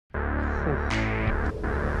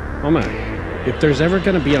Mama, if there's ever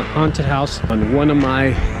gonna be a haunted house on one of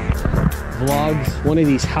my vlogs, one of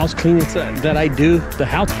these house cleanings that I do, the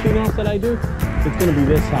house clean-offs that I do, it's gonna be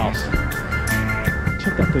this house.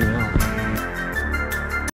 Check that thing out.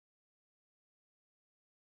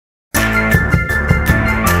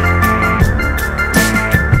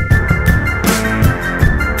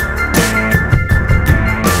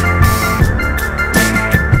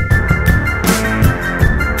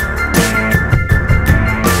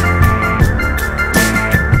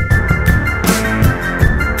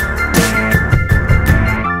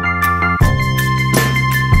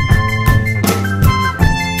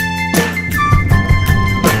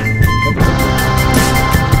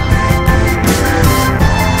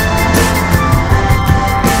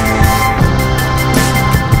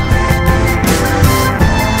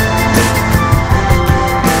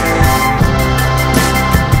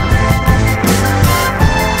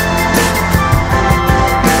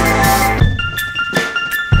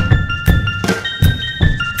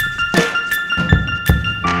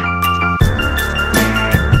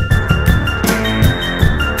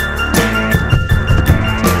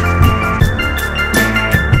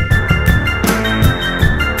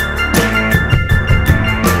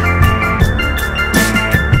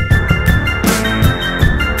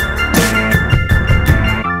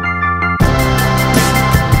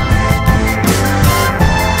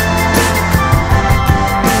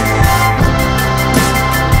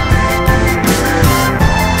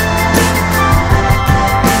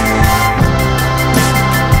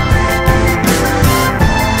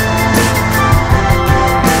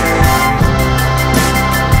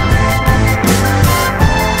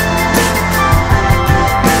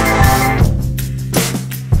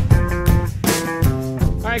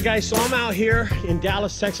 Guys, so I'm out here in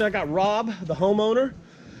Dallas, Texas. I got Rob, the homeowner.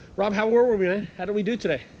 Rob, how were we, man? How did we do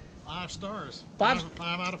today? 5 stars. Five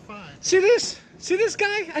out of 5. See this? See this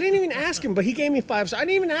guy? I didn't even ask him, but he gave me 5 stars. I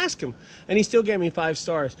didn't even ask him, and he still gave me 5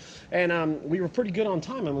 stars. And we were pretty good on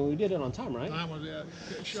time. I mean, we did it on time, right? Time was,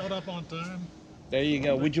 showed up on time. There you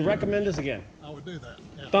go. Would you recommend us again? I would do that.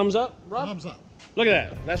 Yeah. Thumbs up, Rob? Thumbs up. Look at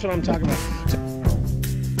that. That's what I'm talking about.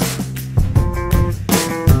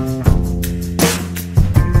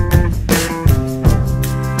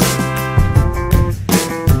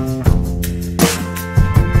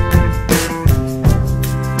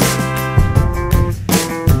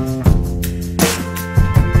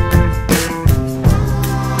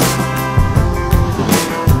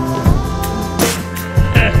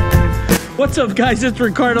 What's up, guys? It's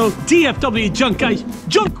Ricardo, DFW Junk Guys,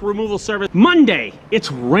 junk removal service. Monday,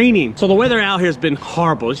 it's raining. So the weather out here has been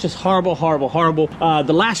horrible. It's just horrible, horrible, horrible.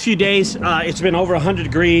 The last few days, it's been over 100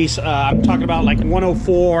 degrees. I'm talking about like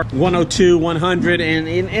 104, 102, 100,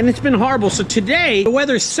 and it's been horrible. So today, the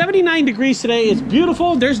weather is 79 degrees today. It's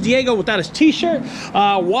beautiful. There's Diego without his t-shirt.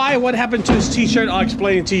 Why? What happened to his t-shirt? I'll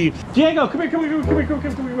explain it to you. Diego, come here, come here, come here, come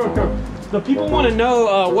here, come here, come here. The people want to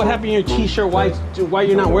know what happened to your t-shirt, why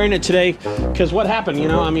you're not wearing it today, because what happened, you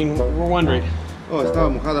know, I mean, we're wondering. Oh, estaba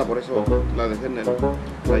mojada, por eso la dejé en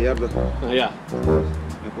la yarda. Yeah.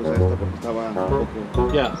 Me puse esta porque estaba un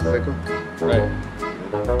poco seco. Right.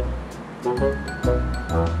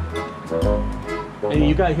 And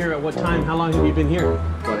you got here at what time? How long have you been here?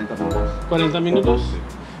 40 minutos. 40 minutos?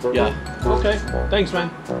 Yeah. Okay. Thanks, man.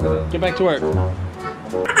 Get back to work.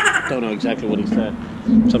 Don't know exactly what he said.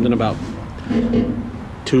 Something about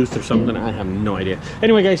tooth or something. I have no idea.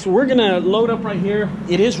 Anyway, guys, so we're gonna load up right here.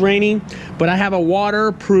 It is raining, but I have a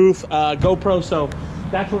waterproof GoPro, so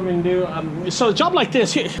that's what we're gonna do. So a job like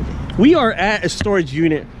this, we are at a storage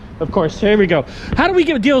unit. Of course, here we go. How do we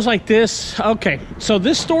get deals like this? Okay, so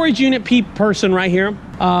this storage unit person right here,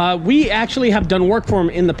 we actually have done work for him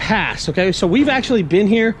in the past, okay? So we've actually been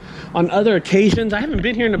here on other occasions. I haven't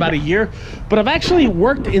been here in about a year, but I've actually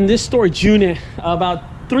worked in this storage unit about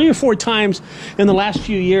 3 or 4 times in the last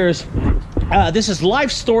few years. This is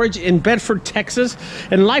Life Storage in Bedford, Texas.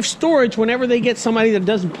 And Life Storage, whenever they get somebody that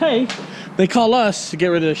doesn't pay, they call us to get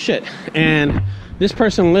rid of the shit. And this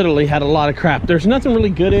person literally had a lot of crap. There's nothing really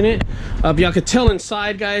good in it. If y'all could tell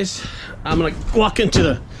inside, guys, I'm gonna walk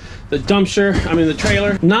into the dumpster, the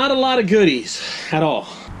trailer. Not a lot of goodies at all.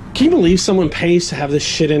 Can you believe someone pays to have this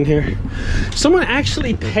shit in here? Someone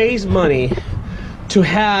actually pays money to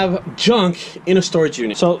have junk in a storage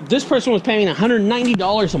unit. So this person was paying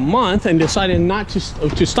 $190 a month and decided not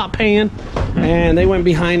to stop paying, and they went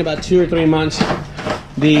behind about 2 or 3 months.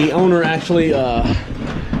 The owner actually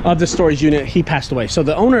of the storage unit, he passed away. So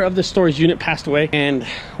the owner of the storage unit passed away, and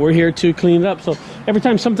we're here to clean it up. So every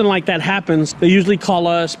time something like that happens, they usually call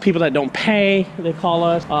us. People that don't pay, they call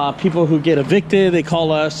us. People who get evicted, they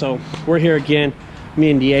call us. So we're here again Me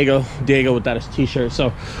and Diego without his t-shirt. So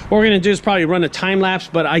what we're gonna do is probably run a time lapse,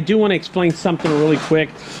 but I do want to explain something really quick.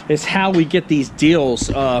 Is how we get these deals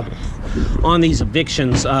on these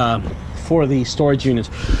evictions for the storage units.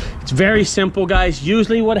 It's very simple, guys.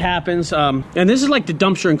 Usually what happens, and this is like the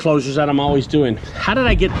dumpster enclosures that I'm always doing. How did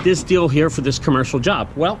I get this deal here for this commercial job?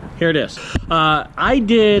 Well, here it is. I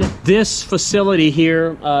did this facility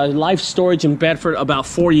here, Life Storage in Bedford, about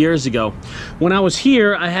 4 years ago. When I was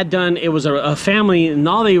here, I had done, it was a family, and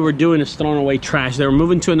all they were doing is throwing away trash. They were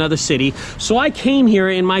moving to another city. So I came here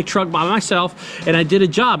in my truck by myself, and I did a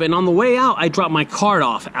job. And on the way out, I dropped my card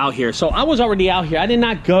off out here. So I was already out here. I did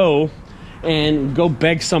not go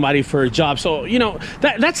beg somebody for a job. So, you know,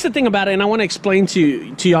 that's the thing about it. And I want to explain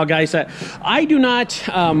to y'all guys that I do not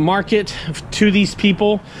market to these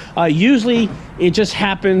people. Usually it just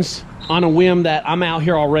happens on a whim that I'm out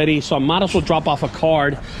here already, so I might as well drop off a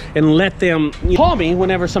card and let them call me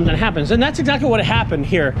whenever something happens. And that's exactly what happened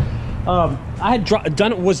here. I had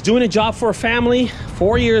was doing a job for a family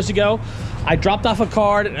 4 years ago. I dropped off a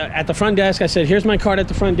card at the front desk. I said, here's my card at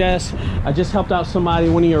the front desk. I just helped out somebody,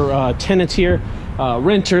 one of your tenants here,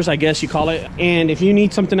 renters, I guess you call it. And if you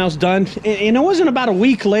need something else done, and it wasn't about a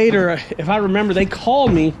week later, if I remember, they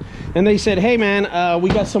called me and they said, hey man, we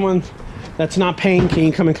got someone that's not paying. Can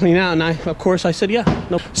you come and clean out? And of course I said, yeah.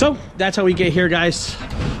 No. So that's how we get here, guys.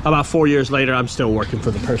 About 4 years later, I'm still working for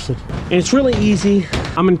the person. And it's really easy.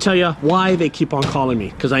 I'm gonna tell you why they keep on calling me.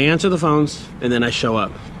 Because I answer the phones and then I show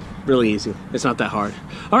up. Really easy. It's not that hard.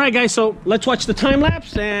 All right, guys, so let's watch the time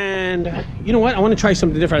lapse. And you know what? I want to try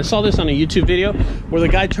something different. I saw this on a YouTube video where the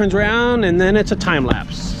guy turns around and then it's a time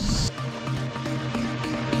lapse.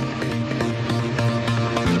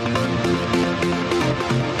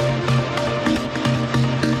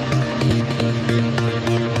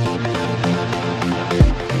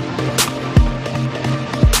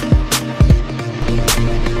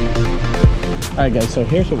 All right, guys, so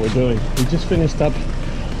here's what we're doing. We just finished up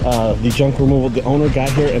the junk removal. The owner got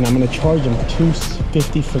here and I'm going to charge him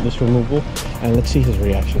 $250 for this removal, and let's see his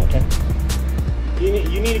reaction. Okay,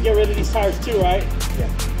 you need to get rid of these tires too, right? Yeah,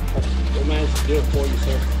 we'll manage to do it for you,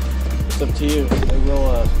 sir. It's up to you.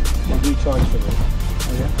 They do charge for them.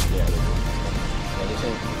 Oh yeah? Yeah, they do. Yeah, this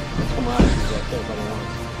ain't commodities right there, but I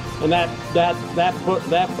want. And that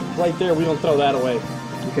right there, we don't throw that away.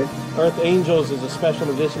 Okay. Earth Angels is a special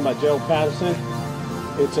edition by Gerald Patterson.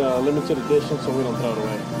 It's a limited edition, so we don't throw it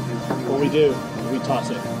away. When we do, we toss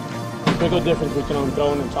it. There's no difference between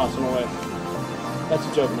throwing and tossing away. That's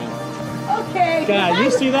a joke, man. Okay. God,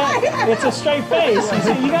 you see that? It's a straight face.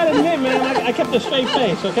 You gotta admit, man, I kept a straight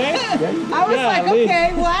face, okay? I was like,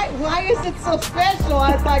 okay, why is it so special?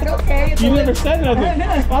 I was like, okay. You never said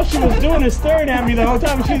nothing. All she was doing is staring at me the whole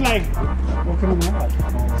time. She's like, what can we have?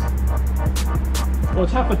 Well,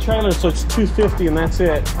 it's half a trailer, so it's $250 and that's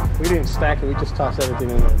it. We didn't stack it, we just tossed everything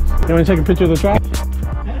in there. You want to take a picture of the truck?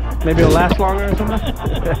 Maybe it'll last longer or something?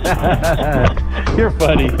 You're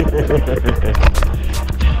funny.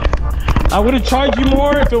 I would have charged you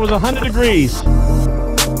more if it was 100 degrees.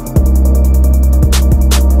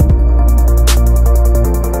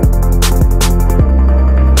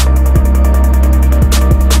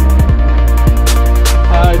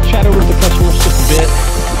 Chat over with the customers just a bit.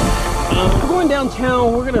 We're going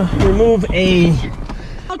downtown. We're gonna remove a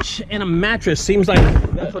couch and a mattress. Seems like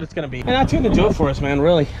that's what it's gonna be. And that's gonna do it for us, man,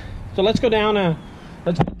 really. So let's go down,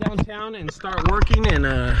 let's go downtown and start working and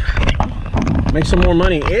make some more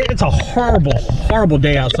money. It's a horrible, horrible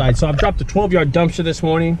day outside. So I've dropped a 12-yard dumpster this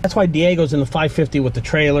morning. That's why Diego's in the 550 with the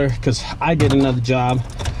trailer, because I did another job.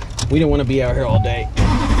 We didn't want to be out here all day.